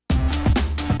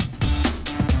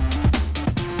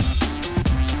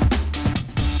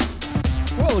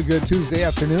a good Tuesday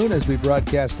afternoon as we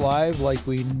broadcast live like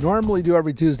we normally do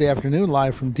every Tuesday afternoon,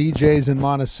 live from DJ's in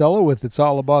Monticello with It's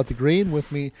All About the Green.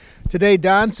 With me today,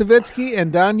 Don Savitsky.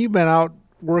 And Don, you've been out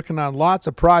working on lots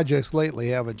of projects lately,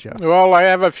 haven't you? Well, I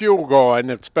have a few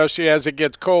going, especially as it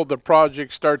gets cold, the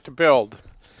projects start to build.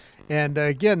 And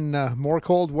again, more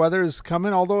cold weather is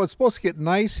coming, although it's supposed to get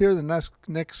nice here the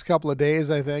next couple of days,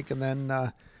 I think. And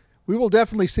then we will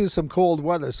definitely see some cold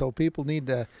weather, so people need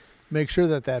to make sure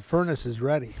that furnace is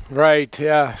ready. Right,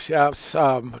 yeah.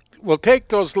 We'll take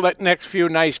those next few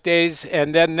nice days,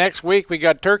 and then next week we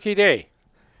got Turkey Day.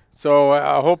 So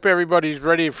I hope everybody's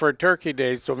ready for Turkey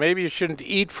Day. So maybe you shouldn't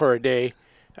eat for a day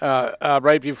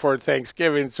right before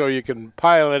Thanksgiving so you can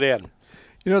pile it in.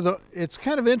 You know, it's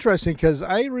kind of interesting because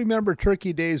I remember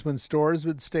Turkey Days when stores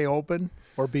would stay open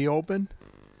or be open.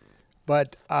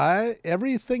 But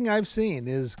everything I've seen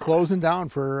is closing down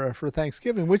for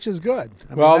Thanksgiving, which is good.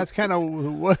 I mean, that's kind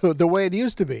of the way it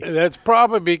used to be. That's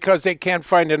probably because they can't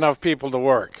find enough people to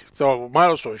work. So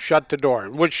might as well shut the door,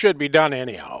 which should be done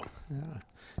anyhow. Yeah.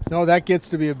 No, that gets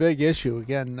to be a big issue.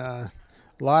 Again, a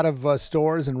lot of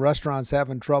stores and restaurants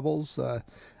having troubles. I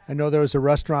know there was a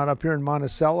restaurant up here in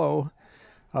Monticello,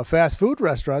 a fast food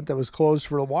restaurant that was closed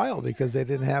for a while because they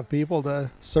didn't have people to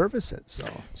service it.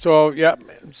 So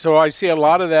I see a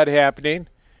lot of that happening,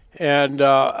 and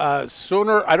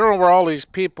sooner, I don't know where all these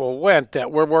people went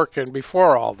that were working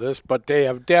before all this, but they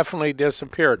have definitely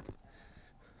disappeared.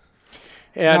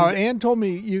 And now, Ann told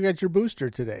me you got your booster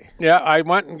today. Yeah, I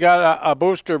went and got a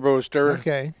booster.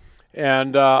 Okay.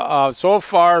 And so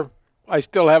far, I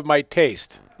still have my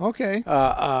taste. Okay.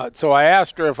 So I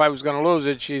asked her if I was going to lose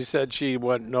it. She said she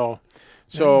wouldn't know.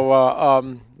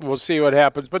 So we'll see what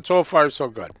happens. But so far, so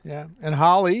good. Yeah. And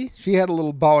Holly, she had a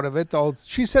little bout of it, though.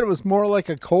 She said it was more like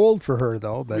a cold for her,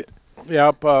 though. But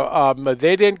yep.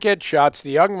 They didn't get shots.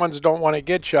 The young ones don't want to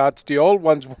get shots. The old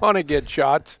ones want to get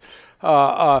shots.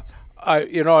 And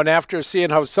after seeing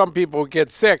how some people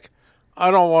get sick, I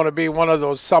don't want to be one of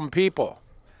those some people.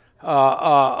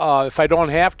 If I don't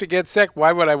have to get sick,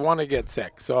 why would I want to get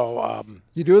sick? So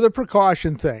you do the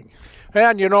precaution thing.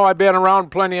 And, I've been around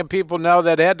plenty of people now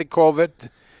that had the COVID,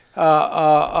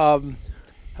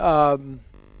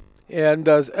 and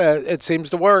it seems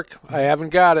to work. I haven't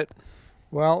got it.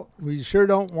 Well, we sure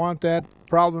don't want that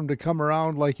problem to come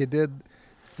around like it did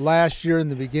last year in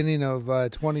the beginning of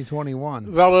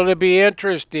 2021. Well, it'll be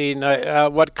interesting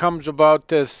what comes about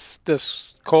this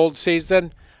cold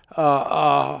season.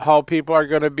 How people are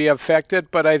going to be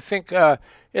affected, but I think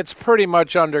it's pretty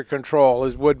much under control,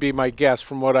 would be my guess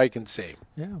from what I can see.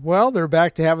 Yeah, well, they're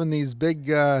back to having these big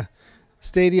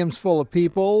stadiums full of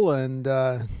people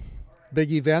and big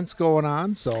events going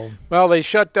on. So, well, they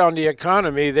shut down the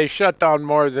economy. They shut down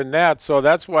more than that, so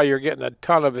that's why you're getting a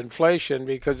ton of inflation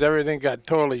because everything got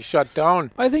totally shut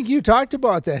down. I think you talked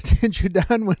about that, didn't you,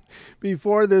 Don?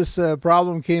 Before this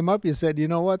problem came up, you said, you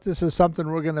know what, this is something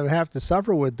we're going to have to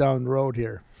suffer with down the road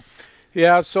here.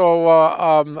 Yeah, so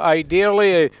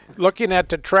ideally, looking at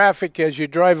the traffic as you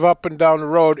drive up and down the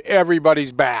road,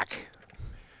 everybody's back,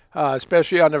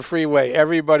 especially on the freeway.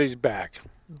 Everybody's back.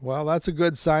 Well, that's a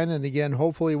good sign, and again,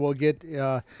 hopefully we'll get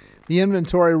the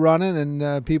inventory running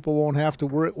and people won't have to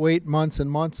wait months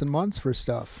and months and months for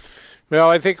stuff. Well,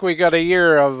 I think we got a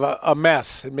year of a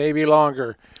mess, maybe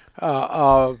longer.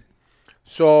 And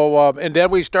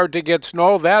then we start to get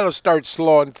snow. That'll start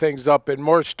slowing things up, and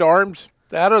more storms.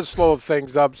 That'll slow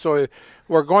things up. So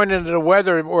we're going into the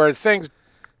weather where things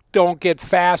don't get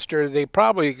faster. They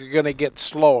probably are going to get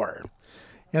slower.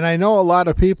 And I know a lot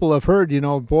of people have heard,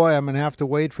 boy, I'm going to have to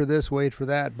wait for this, wait for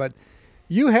that. But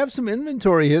you have some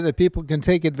inventory here that people can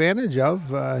take advantage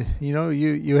of.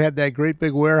 You had that great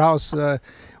big warehouse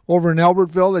over in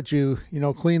Albertville that you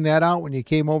cleaned that out when you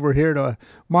came over here to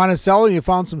Monticello. You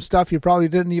found some stuff you probably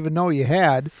didn't even know you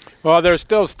had. Well, there's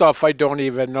still stuff I don't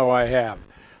even know I have.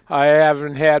 I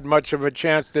haven't had much of a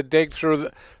chance to dig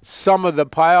through some of the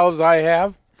piles I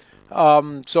have.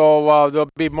 So there'll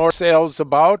be more sales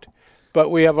about. But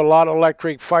we have a lot of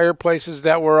electric fireplaces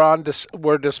that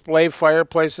were display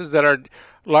fireplaces that are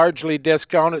largely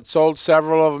discounted. Sold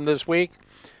several of them this week.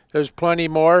 There's plenty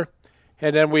more.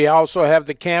 And then we also have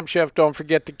the Camp Chef. Don't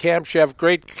forget the Camp Chef.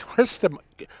 Great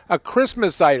a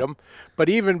Christmas item. But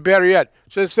even better yet,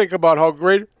 just think about how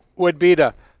great it would be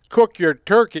to cook your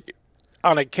turkey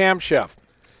on a Camp Chef.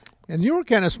 And you were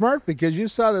kind of smart because you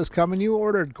saw this coming. You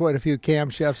ordered quite a few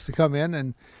Camp Chefs to come in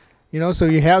and so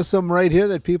you have some right here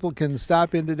that people can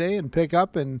stop in today and pick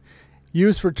up and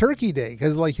use for Turkey Day.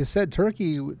 Because like you said,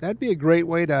 turkey, that'd be a great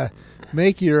way to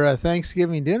make your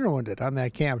Thanksgiving dinner, wouldn't it, on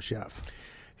that Camp Chef?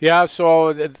 Yeah, so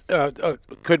it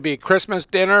could be Christmas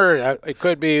dinner. It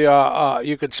could be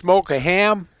you could smoke a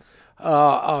ham.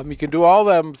 You can do all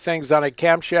them things on a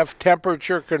Camp Chef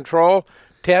temperature control,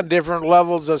 10 different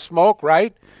levels of smoke,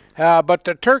 right? But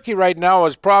the turkey right now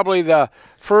is probably the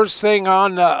first thing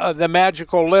on the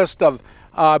magical list of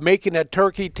making a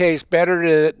turkey taste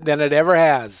better than it ever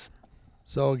has.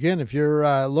 So again, if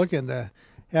you're looking to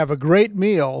have a great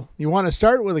meal, you want to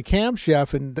start with a Camp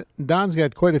Chef, and Don's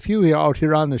got quite a few out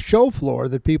here on the show floor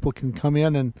that people can come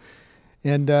in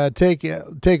and take a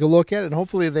look at, and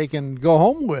hopefully they can go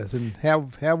home with and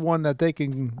have one that they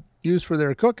can use for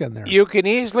their cooking there. You can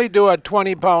easily do a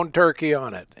 20-pound turkey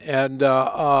on it,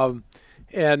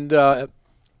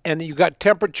 and you got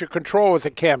temperature control with a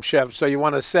Camp Chef, so you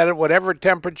want to set it whatever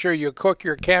temperature you cook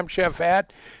your Camp Chef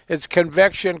at. It's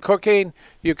convection cooking.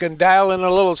 You can dial in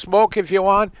a little smoke if you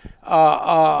want.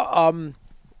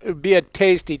 It'd be a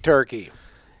tasty turkey.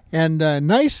 And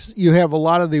nice, you have a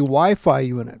lot of the Wi-Fi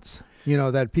units,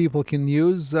 that people can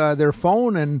use their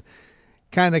phone and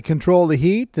kind of control the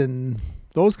heat and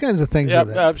those kinds of things with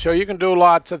it. So you can do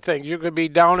lots of things. You could be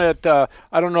down at, I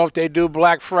don't know if they do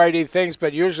Black Friday things,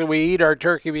 but usually we eat our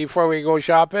turkey before we go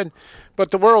shopping.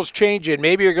 But the world's changing.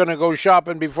 Maybe you're going to go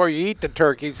shopping before you eat the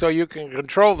turkey, so you can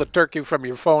control the turkey from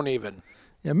your phone even.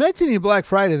 Yeah, mentioning Black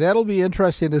Friday, that'll be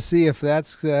interesting to see if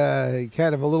that's kind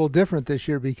of a little different this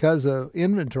year because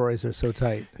inventories are so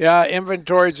tight. Yeah,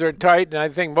 inventories are tight, and I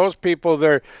think most people,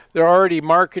 they're already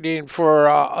marketing for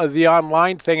the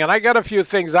online thing. And I got a few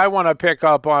things I want to pick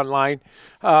up online.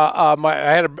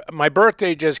 My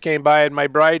birthday just came by, and my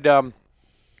bride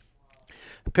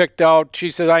picked out, she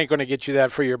said, I ain't going to get you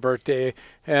that for your birthday.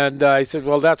 And I said,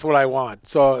 well, that's what I want.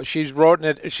 So she's written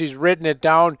it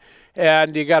down.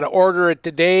 And you got to order it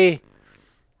today.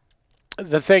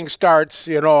 The thing starts,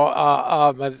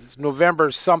 it's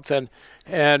November something,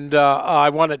 and I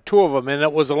wanted 2 of them, and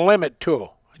it was a limit 2.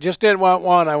 I just didn't want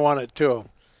 1, I wanted 2.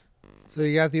 So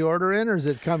you got the order in, or is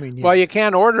it coming yet? Well, you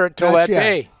can't order it till that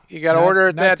day. You got to order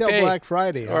it that day. Not till Black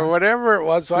Friday. Or whatever it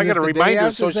was. So I got to remind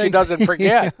her so she doesn't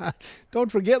forget. Yeah.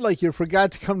 Don't forget like you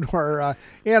forgot to come to our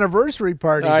anniversary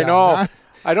party. I know. Huh?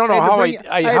 I don't know how I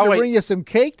had to bring you some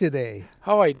cake today.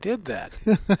 How I did that.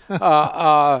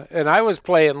 And I was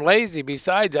playing lazy.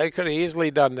 Besides, I could have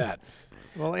easily done that.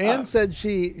 Well, Ann said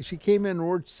she came in and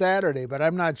worked Saturday, but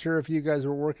I'm not sure if you guys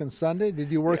were working Sunday.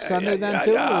 Did you work Sunday then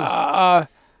too?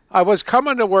 I was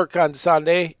coming to work on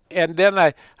Sunday, and then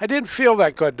I didn't feel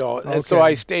that good though, and so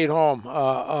I stayed home.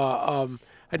 I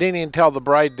didn't even tell the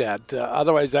bride that.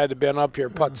 Otherwise, I'd have been up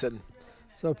here putzing.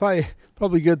 So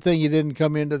probably a good thing you didn't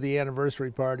come into the anniversary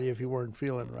party if you weren't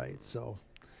feeling right. So,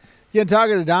 again,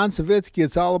 talking to Don Savitsky,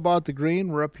 it's all about the green.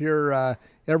 We're up here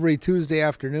every Tuesday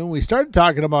afternoon. We started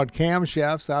talking about Camp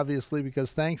Chefs, obviously,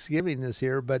 because Thanksgiving is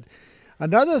here. But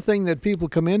another thing that people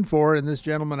come in for, and this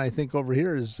gentleman I think over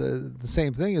here is the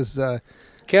same thing, is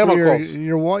chemicals.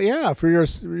 For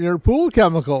your pool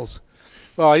chemicals.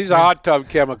 Well, he's a hot tub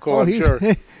chemical, I'm sure.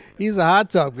 He's a hot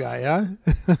tub guy,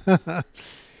 huh?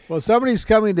 Well, somebody's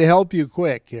coming to help you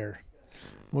quick here.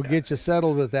 We'll get you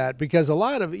settled with that because a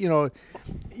lot of,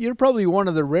 you're probably one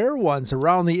of the rare ones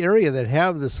around the area that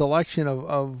have the selection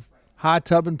of hot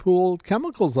tub and pool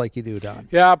chemicals like you do, Don.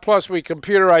 Yeah, plus we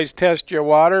computerized test your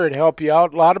water and help you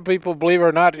out. A lot of people, believe it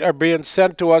or not, are being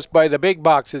sent to us by the big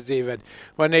boxes even.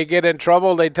 When they get in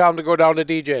trouble, they tell them to go down to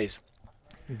DJ's.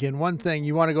 Again, one thing,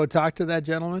 you want to go talk to that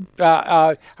gentleman?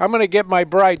 I'm going to get my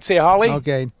bride. Say, Holly?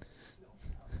 Okay.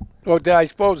 Oh, I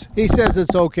suppose. He says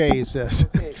it's okay, he says.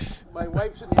 Okay. My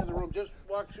wife's in the other room. Just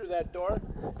walk through that door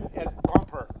and bump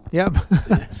her. Yep.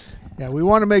 Yeah, we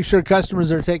want to make sure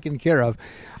customers are taken care of.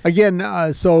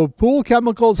 Again, so pool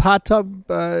chemicals, hot tub,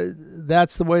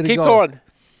 that's the way to go. Keep going.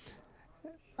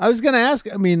 I was going to ask,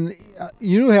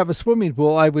 you have a swimming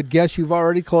pool. I would guess you've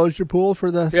already closed your pool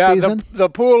for the season? Yeah, the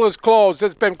pool is closed.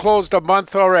 It's been closed a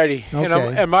month already.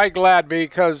 Okay. Am I glad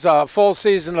because full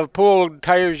season of pool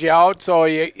tires you out, so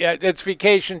it's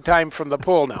vacation time from the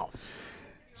pool now.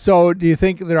 So do you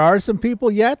think there are some people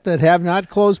yet that have not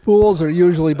closed pools, or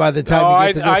usually by the time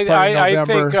you get to this part of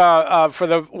November? I think for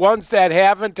the ones that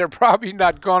haven't, they're probably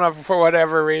not going to for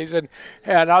whatever reason.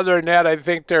 And other than that, I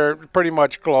think they're pretty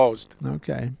much closed.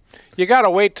 Okay. You got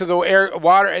to wait till the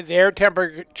air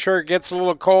temperature gets a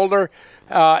little colder,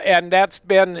 and that's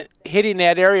been hitting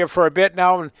that area for a bit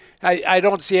now. And I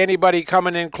don't see anybody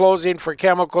coming in closing for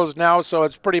chemicals now, so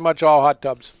it's pretty much all hot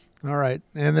tubs. All right.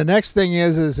 And the next thing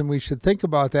is, and we should think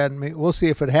about that, and we'll see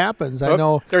if it happens. I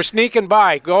know they're sneaking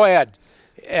by. Go ahead.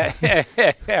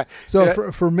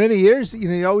 So for many years,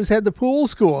 you always had the pool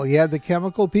school. You had the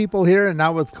chemical people here, and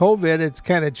now with COVID, it's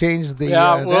kind of changed the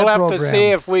Yeah, we'll that have program. to see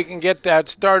if we can get that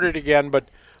started again. But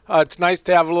it's nice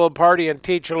to have a little party and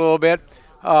teach a little bit.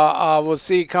 We'll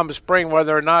see come spring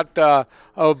whether or not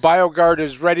BioGuard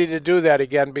is ready to do that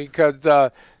again, because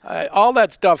all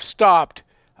that stuff stopped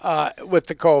with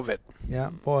the COVID.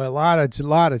 Yeah, boy, a lot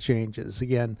of changes.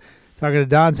 Again, talking to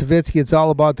Don Savitsky, it's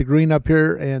all about the green up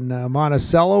here in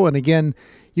Monticello. And again,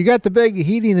 you got the big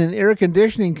heating and air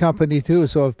conditioning company too.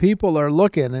 So if people are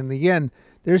looking, and again,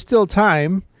 there's still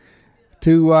time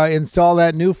to install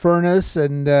that new furnace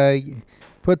and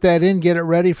put that in, get it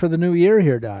ready for the new year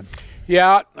here, Don.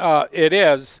 Yeah, it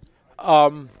is.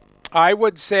 I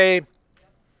would say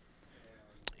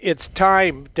it's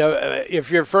time to, if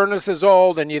your furnace is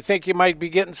old and you think you might be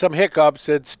getting some hiccups,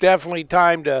 it's definitely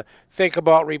time to think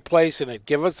about replacing it.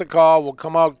 Give us a call. We'll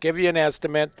come out, give you an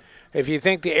estimate. If you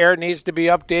think the air needs to be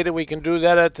updated, we can do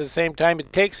that at the same time.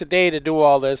 It takes a day to do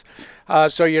all this,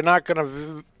 so you're not going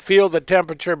to feel the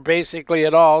temperature basically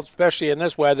at all, especially in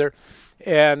this weather.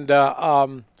 And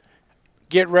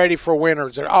get ready for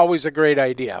winters. They're always a great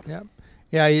idea. Yep.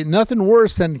 Yeah, nothing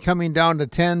worse than coming down to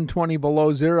 10, 20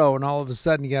 below zero, and all of a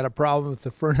sudden you got a problem with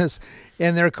the furnace,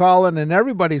 and they're calling, and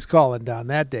everybody's calling down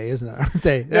that day, isn't it? Aren't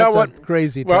they? That's a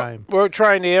crazy time. We're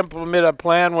trying to implement a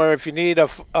plan where if you need a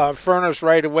furnace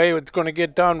right away, it's going to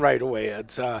get done right away.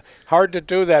 It's hard to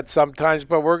do that sometimes,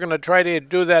 but we're going to try to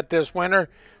do that this winter,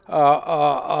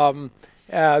 so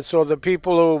the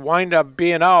people who wind up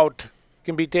being out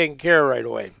can be taken care of right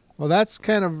away. Well, that's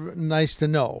kind of nice to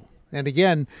know. And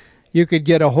again, you can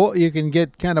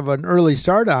get kind of an early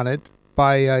start on it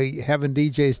by having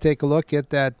DJs take a look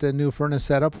at that new furnace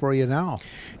set up for you now.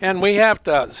 And we have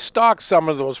to stock some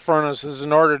of those furnaces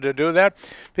in order to do that,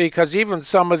 because even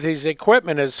some of these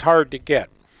equipment is hard to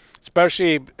get.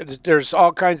 Especially, there's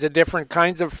all kinds of different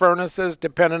kinds of furnaces,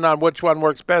 depending on which one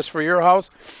works best for your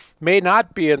house. May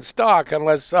not be in stock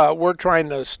unless we're trying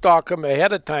to stock them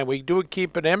ahead of time. We do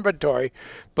keep an inventory,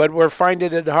 but we're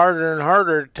finding it harder and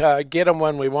harder to get them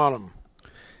when we want them.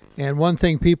 And one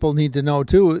thing people need to know,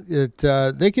 too,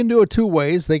 that they can do it two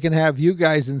ways. They can have you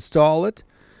guys install it,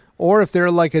 or if they're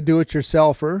like a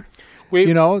do-it-yourselfer,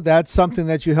 that's something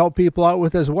that you help people out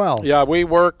with as well. Yeah, we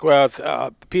work with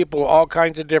people all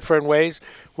kinds of different ways.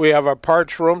 We have a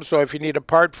parts room, so if you need a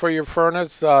part for your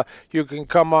furnace, you can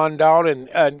come on down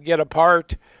and get a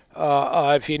part.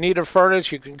 If you need a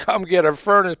furnace, you can come get a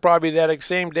furnace probably that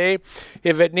same day.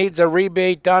 If it needs a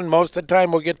rebate done, most of the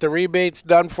time we'll get the rebates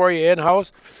done for you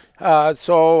in-house.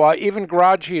 So even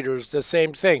garage heaters, the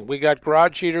same thing. We got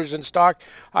garage heaters in stock.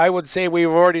 I would say we've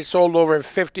already sold over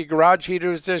 50 garage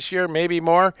heaters this year, maybe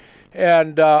more,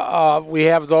 and we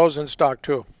have those in stock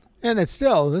too. And this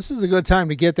is a good time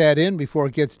to get that in before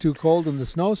it gets too cold and the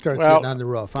snow starts getting on the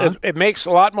roof. Huh? It makes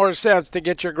a lot more sense to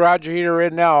get your garage heater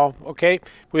in now, okay?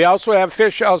 We also have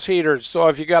fish house heaters. So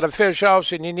if you got a fish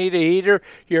house and you need a heater,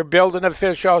 you're building a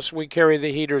fish house, we carry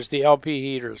the heaters, the LP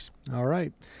heaters. All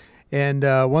right. And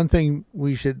one thing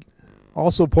we should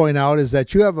also point out is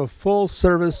that you have a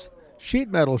full-service sheet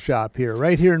metal shop here,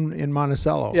 right here in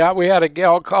Monticello. Yeah, we had a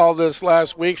gal call this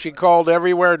last week. She called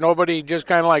everywhere. Nobody just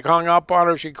kind of like hung up on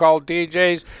her. She called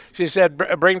DJs. She said,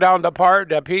 bring down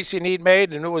the piece you need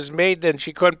made, and it was made, and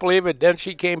she couldn't believe it. Then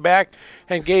she came back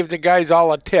and gave the guys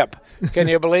all a tip. Can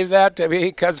you believe that?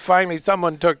 Because finally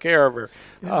someone took care of her.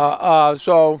 Yeah.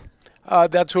 So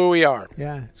that's who we are.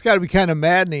 Yeah, it's got to be kind of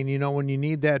maddening, when you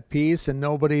need that piece and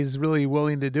nobody's really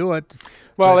willing to do it.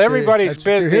 Well, everybody's that's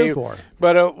what busy, you're here for.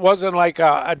 But it wasn't like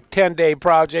a 10-day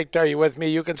project. Are you with me?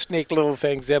 You can sneak little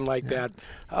things in like that.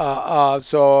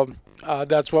 So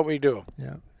that's what we do.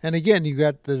 Yeah. And again, you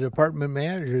got the department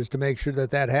managers to make sure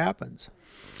that happens.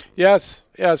 Yes,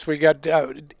 we got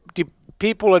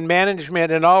people in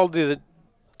management in all the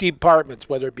departments,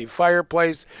 whether it be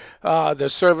fireplace, the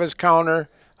service counter.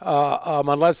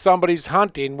 Unless somebody's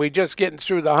hunting, we just getting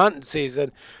through the hunting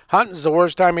season. Hunting's the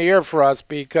worst time of year for us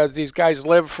because these guys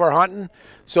live for hunting.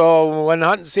 So when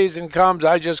hunting season comes,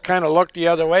 I just kind of look the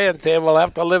other way and say, we'll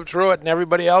have to live through it, and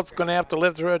everybody else is going to have to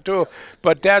live through it too.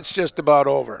 But that's just about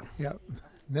over. Yep.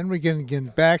 Then we can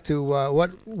get back to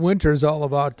what winter's all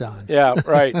about, Don. Yeah,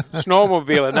 right.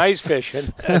 Snowmobiling, ice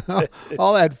fishing.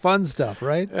 All that fun stuff,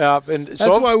 right? Yeah. And that's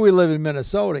why we live in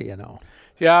Minnesota,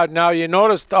 Yeah, now you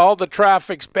noticed all the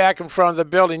traffic's back in front of the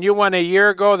building. You went a year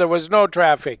ago, there was no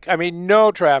traffic. I mean,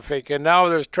 no traffic. And now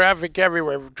there's traffic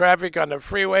everywhere. Traffic on the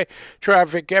freeway,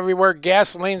 traffic everywhere.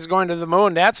 Gasoline's going to the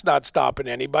moon. That's not stopping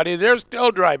anybody. They're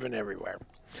still driving everywhere,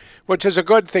 which is a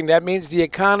good thing. That means the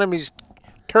economy's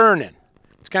turning.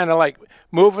 It's kind of like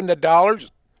moving the dollars.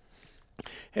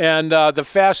 And the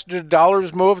faster the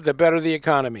dollars move, the better the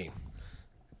economy.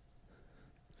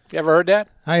 You ever heard that?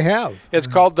 I have. It's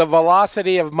called the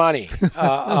velocity of money. Look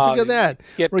at that.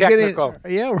 Get we're technical.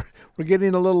 We're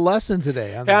getting a little lesson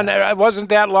today. On And that. it wasn't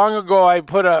that long ago I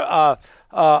put a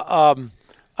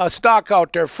stock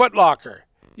out there, Foot Locker.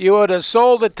 You would have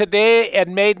sold it today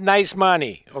and made nice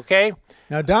money, okay?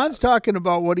 Now, Don's talking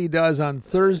about what he does on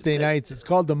Thursday nights. It's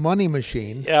called the Money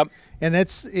Machine. Yep. And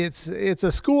it's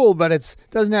a school, but it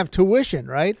doesn't have tuition,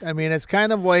 right? I mean, it's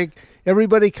kind of like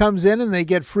everybody comes in and they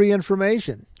get free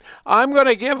information. I'm going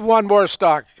to give one more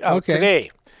stock out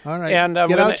today. All right. And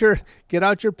get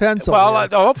out your pencil. Well,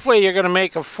 hopefully you're going to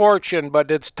make a fortune, but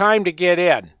it's time to get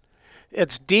in.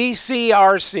 It's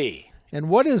DCRC. And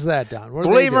what is that, Don? What do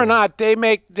Believe they it or do? not,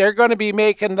 they're going to be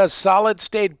making the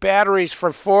solid-state batteries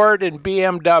for Ford and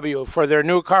BMW for their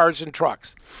new cars and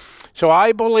trucks. So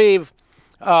I believe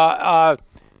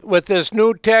with this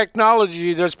new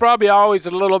technology, there's probably always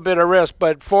a little bit of risk,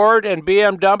 but Ford and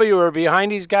BMW are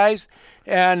behind these guys,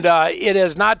 and it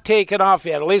has not taken off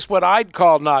yet, at least what I'd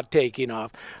call not taking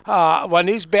off. When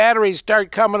these batteries start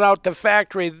coming out the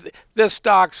factory, this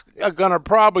stock's going to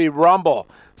probably rumble.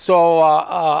 So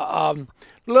a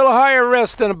little higher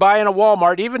risk than buying a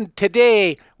Walmart. Even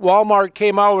today, Walmart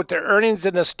came out with their earnings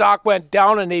and the stock went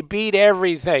down and they beat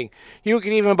everything. You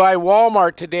can even buy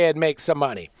Walmart today and make some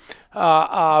money.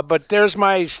 But there's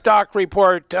my stock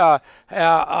report,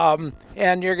 and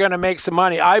you're going to make some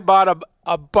money. I bought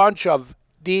a bunch of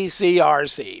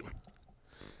DCRC.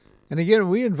 And again,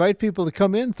 we invite people to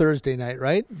come in Thursday night,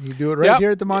 right? You do it right here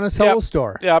at the Monticello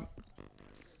store. Yep.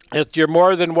 You're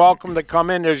more than welcome to come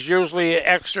in. There's usually an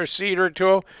extra seat or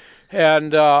two,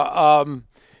 and I'll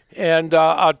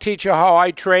teach you how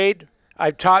I trade.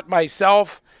 I've taught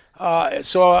myself,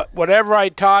 so whatever I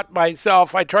taught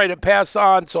myself, I try to pass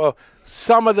on. So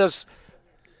some of this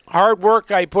hard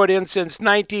work I put in since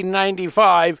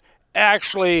 1995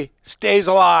 actually stays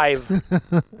alive.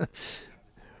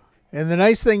 And the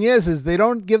nice thing is they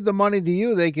don't give the money to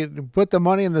you. They can put the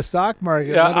money in the stock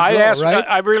market. Yeah, and let it grow, right?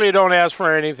 I really don't ask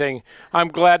for anything. I'm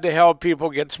glad to help people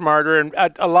get smarter, and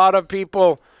a lot of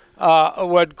people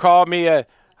would call me a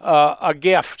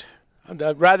gift.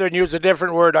 Rather than use a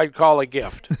different word, I'd call a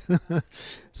gift.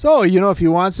 So, if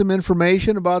you want some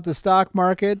information about the stock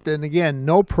market, and again,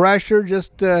 no pressure,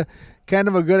 just kind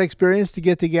of a good experience to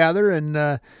get together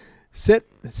and sit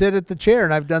at the chair.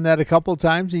 And I've done that a couple of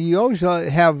times. And you always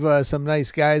have some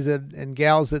nice guys and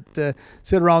gals that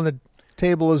sit around the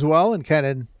table as well and kind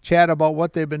of chat about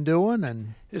what they've been doing.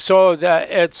 And so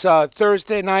it's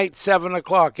Thursday night, 7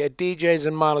 o'clock at DJ's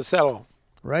in Monticello.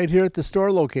 Right here at the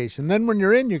store location. Then when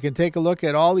you're in, you can take a look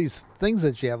at all these things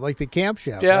that you have, like the Camp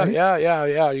Chef. Yeah, right?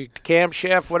 yeah. Camp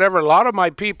Chef, whatever. A lot of my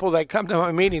people that come to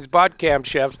my meetings bought Camp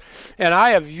Chefs, and I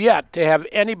have yet to have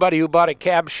anybody who bought a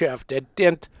Camp Chef that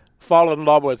didn't fall in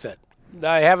love with it.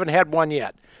 I haven't had one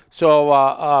yet.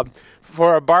 So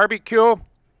for a barbecue,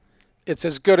 it's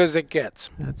as good as it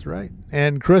gets. That's right.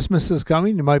 And Christmas is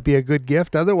coming. It might be a good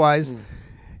gift. Otherwise,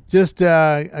 just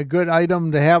a good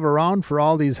item to have around for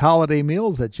all these holiday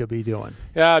meals that you'll be doing.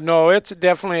 Yeah, no, it's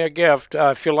definitely a gift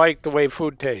if you like the way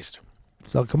food tastes.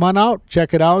 So come on out,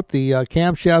 check it out, the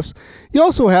Camp Chefs. You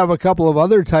also have a couple of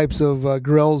other types of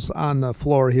grills on the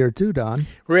floor here too, Don.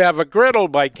 We have a griddle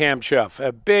by Camp Chef,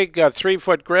 a big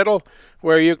 3-foot griddle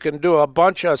where you can do a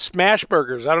bunch of smash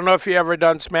burgers. I don't know if you ever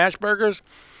done smash burgers.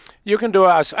 You can do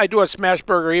I do a smash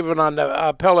burger even on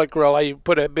the pellet grill. I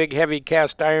put a big heavy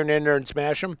cast iron in there and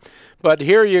smash them. But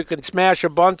here you can smash a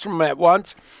bunch of them at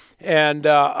once, and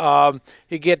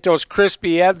you get those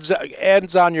crispy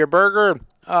ends on your burger.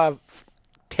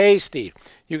 Tasty.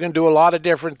 You can do a lot of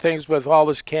different things with all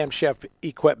this Camp Chef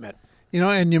equipment.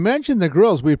 And you mentioned the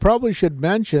grills. We probably should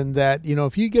mention that,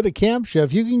 if you get a Camp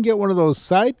Chef, you can get one of those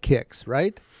sidekicks,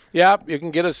 right? Yeah, you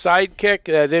can get a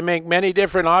sidekick. They make many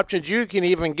different options. You can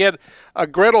even get a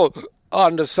griddle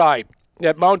on the side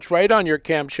that mounts right on your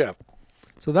Camp Chef.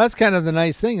 So that's kind of the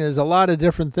nice thing. There's a lot of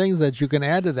different things that you can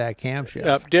add to that Camp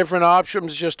Chef. Different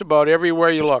options just about everywhere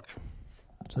you look.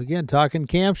 So again, talking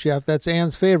Camp Chef, that's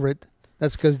Ann's favorite.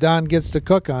 That's because Don gets to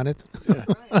cook on it. Yeah,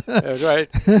 that's right.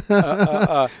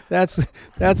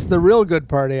 That's the real good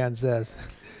part, Ann says.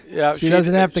 Yeah, she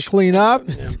doesn't have to clean up.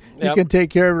 You can take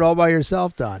care of it all by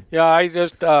yourself, Don. Yeah, I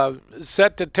just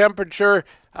set the temperature,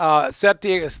 set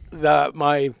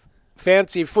my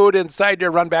fancy food inside there,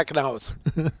 run back in the house.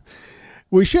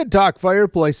 We should talk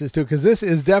fireplaces, too, because this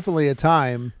is definitely a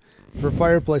time for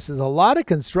fireplaces. A lot of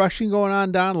construction going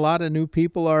on, Don. A lot of new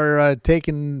people are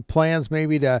taking plans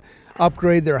maybe to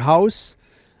upgrade their house.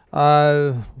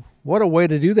 What a way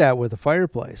to do that with a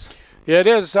fireplace. It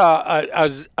is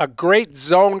a great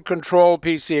zone control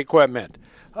piece of equipment.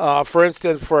 For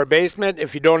instance, for a basement,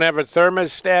 if you don't have a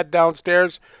thermostat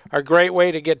downstairs, a great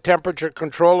way to get temperature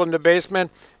control in the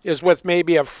basement is with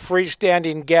maybe a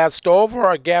freestanding gas stove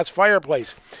or a gas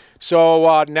fireplace.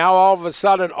 So now all of a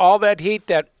sudden, all that heat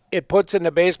that it puts in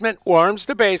the basement warms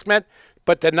the basement.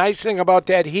 But the nice thing about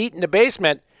that heat in the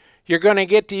basement, you're going to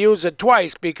get to use it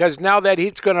twice, because now that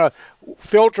heat's going to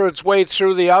filter its way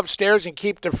through the upstairs and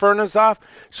keep the furnace off,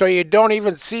 so you don't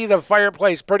even see the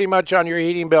fireplace pretty much on your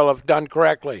heating bill if done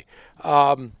correctly.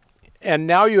 And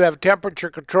now you have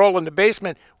temperature control in the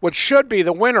basement, which should be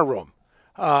the winter room.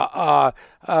 That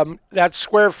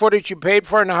square footage you paid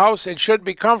for in the house, it should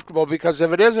be comfortable, because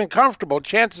if it isn't comfortable,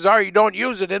 chances are you don't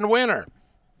use it in the winter.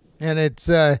 And it's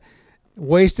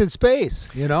wasted space,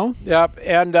 you know? Yep,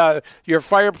 and your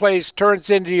fireplace turns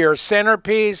into your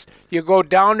centerpiece. You go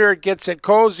down there, it gets it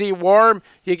cozy, warm.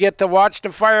 You get to watch the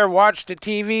fire, watch the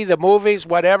TV, the movies,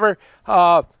 whatever.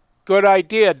 Good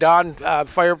idea, Don,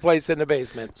 fireplace in the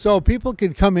basement. So people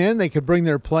can come in, they could bring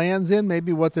their plans in,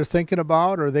 maybe what they're thinking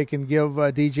about, or they can give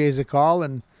DJs a call,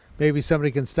 and maybe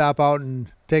somebody can stop out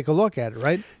and take a look at it,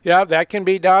 right? Yeah, that can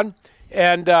be done.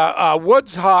 And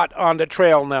wood's hot on the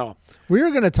trail now. We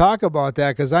were going to talk about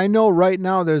that, because I know right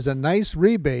now there's a nice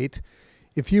rebate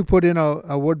if you put in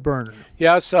a wood burner.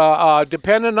 Yes,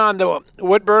 depending on the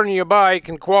wood burner you buy, you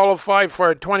can qualify for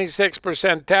a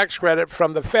 26% tax credit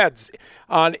from the feds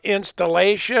on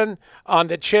installation, on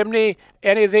the chimney,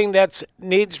 anything that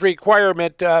needs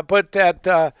requirement. Put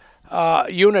that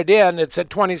unit in, it's a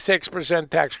 26%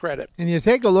 tax credit. And you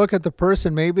take a look at the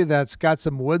person maybe that's got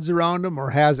some woods around them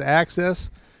or has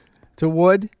access to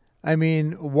wood. I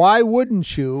mean, why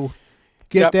wouldn't you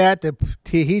get that to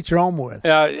heat your home with?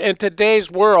 In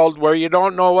today's world, where you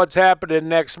don't know what's happening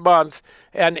next month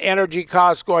and energy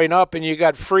costs going up, and you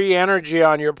got free energy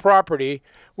on your property,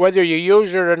 whether you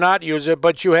use it or not use it,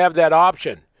 but you have that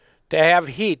option to have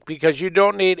heat, because you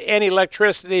don't need any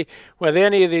electricity with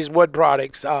any of these wood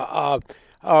products. So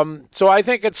I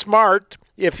think it's smart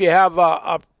if you have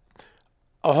a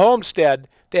homestead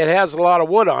that has a lot of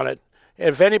wood on it.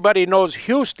 If anybody knows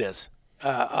Hustis,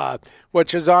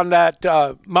 which is on that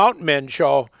Mountain Men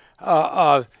show,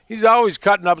 he's always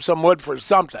cutting up some wood for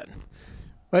something.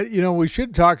 But, you know, we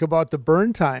should talk about the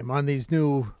burn time on these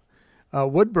new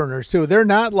wood burners, too. They're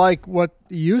not like what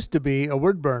used to be a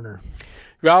wood burner.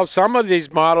 Well, some of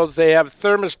these models, they have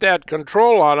thermostat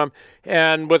control on them,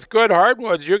 and with good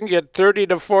hardwoods, you can get 30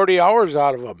 to 40 hours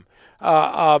out of them.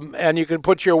 And you can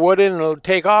put your wood in and it'll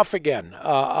take off again.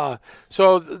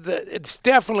 So it's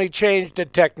definitely changed the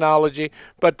technology,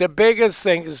 but the biggest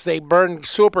thing is they burn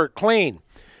super clean.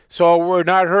 So we're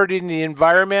not hurting the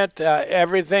environment.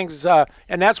 Everything's,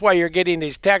 and that's why you're getting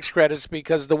these tax credits,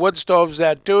 because the wood stoves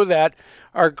that do that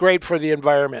are great for the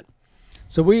environment.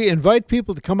 So we invite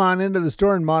people to come on into the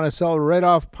store in Monticello, right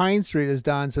off Pine Street, as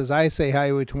Don says. I say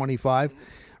Highway 25.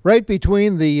 Right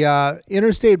between the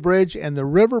Interstate Bridge and the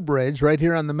River Bridge, right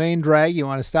here on the main drag. You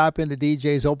want to stop into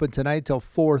DJ's, open tonight till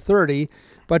 4:30.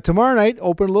 But tomorrow night,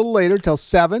 open a little later till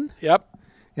 7. Yep.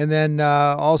 And then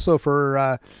also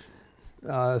for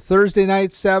Thursday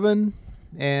night, 7.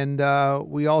 And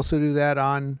we also do that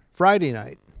on Friday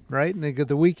night, right? And they get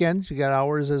the weekends, you got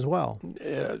hours as well.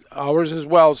 Hours as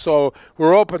well. So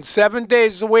we're open 7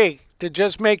 days a week to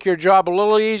just make your job a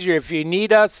little easier. If you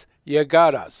need us, you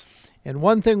got us. And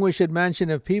one thing we should mention,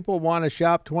 if people want to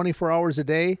shop 24 hours a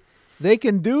day, they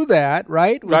can do that,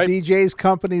 right? With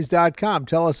DJsCompanies.com.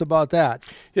 Tell us about that.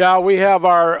 Yeah, we have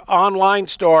our online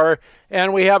store,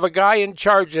 and we have a guy in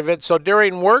charge of it. So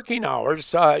during working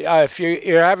hours, if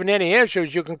you're having any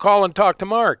issues, you can call and talk to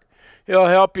Mark. He'll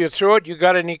help you through it. You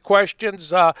got any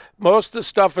questions? Most of the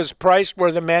stuff is priced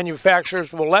where the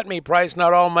manufacturers will let me price.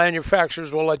 Not all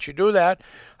manufacturers will let you do that.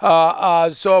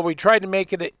 So we tried to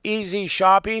make it easy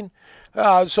shopping.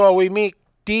 So we make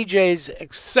DJs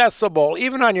accessible.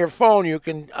 Even on your phone, you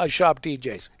can shop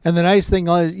DJs. And the nice thing,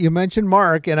 you mentioned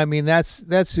Mark, and I mean,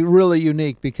 that's really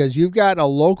unique, because you've got a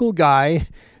local guy.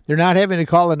 They're not having to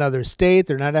call another state.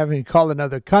 They're not having to call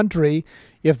another country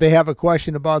if they have a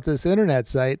question about this internet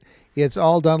site. It's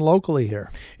all done locally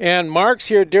here. And Mark's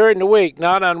here during the week,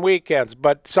 not on weekends.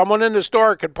 But someone in the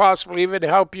store could possibly even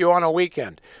help you on a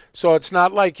weekend. So it's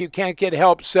not like you can't get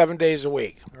help 7 days a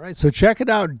week. All right, so check it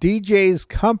out.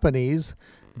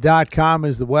 DJsCompanies.com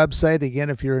is the website. Again,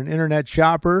 if you're an internet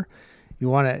shopper, you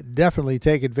want to definitely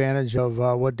take advantage of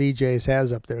what DJs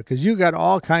has up there, because you got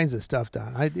all kinds of stuff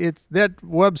done. That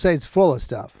website's full of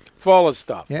stuff. Full of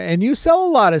stuff. Yeah, and you sell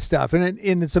a lot of stuff, and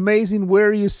it's amazing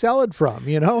where you sell it from,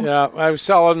 you know? Yeah, I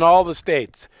sell in all the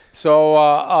states. So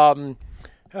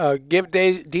give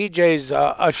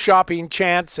DJs a shopping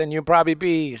chance, and you'll probably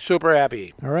be super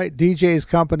happy. All right,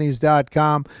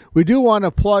 djscompanies.com. We do want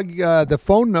to plug the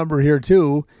phone number here,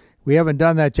 too. We haven't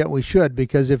done that yet. We should,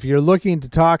 because if you're looking to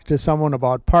talk to someone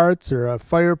about parts or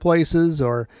fireplaces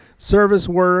or service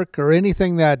work or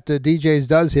anything that DJs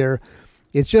does here,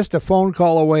 it's just a phone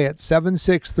call away at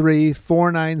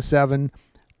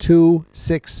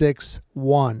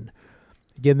 763-497-2661.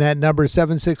 Again, that number,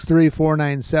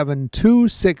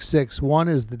 763-497-2661,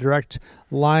 is the direct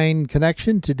line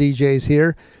connection to DJs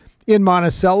here in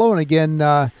Monticello. And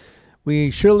again,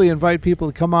 we surely invite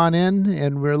people to come on in,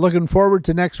 and we're looking forward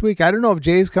to next week. I don't know if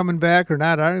Jay's coming back or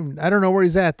not. I don't know where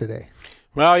he's at today.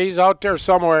 Well, he's out there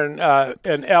somewhere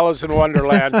in Alice in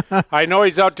Wonderland. I know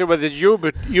he's out there with his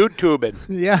YouTubing.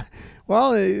 Yeah.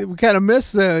 Well, we kind of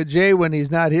miss Jay when he's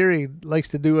not here. He likes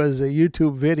to do his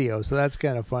YouTube video, so that's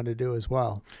kind of fun to do as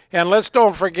well. And let's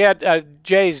don't forget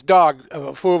Jay's dog,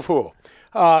 Foo-Foo.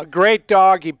 Great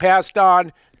dog. He passed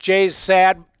on. Jay's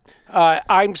sad.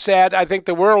 I'm sad. I think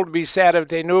the world would be sad if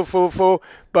they knew Foo-Foo.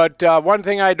 But one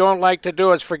thing I don't like to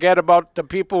do is forget about the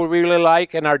people we really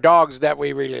like and our dogs that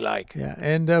we really like. Yeah,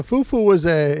 and Foo-Foo was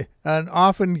an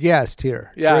often guest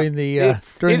here during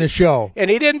the show.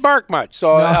 And he didn't bark much.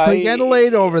 So he kind of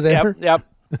laid over there. Yep.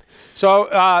 So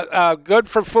good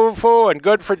for Foo-Foo and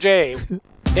good for Jay.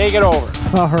 Take it over.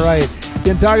 All right.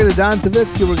 Again, talking to Don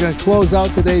Savitsky, we're going to close out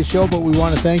today's show, but we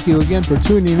want to thank you again for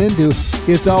tuning into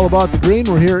It's All About the Green.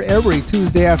 We're here every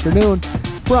Tuesday afternoon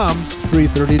from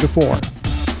 3:30 to 4.